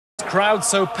Crowds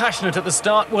so passionate at the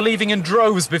start were leaving in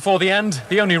droves before the end.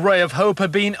 The only ray of hope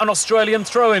had been an Australian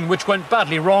throw-in, which went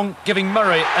badly wrong, giving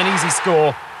Murray an easy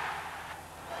score.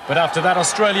 But after that,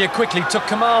 Australia quickly took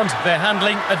command. Their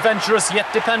handling adventurous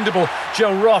yet dependable.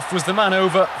 Joe Roth was the man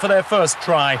over for their first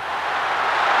try.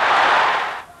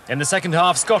 In the second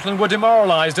half, Scotland were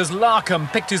demoralised as Larkham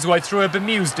picked his way through a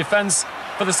bemused defence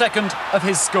for the second of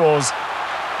his scores.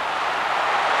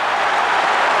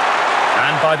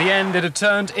 And by the end, it had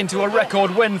turned into a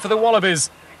record win for the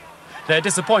Wallabies. Their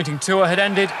disappointing tour had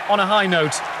ended on a high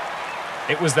note.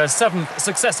 It was their 7th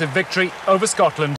successive victory over Scotland.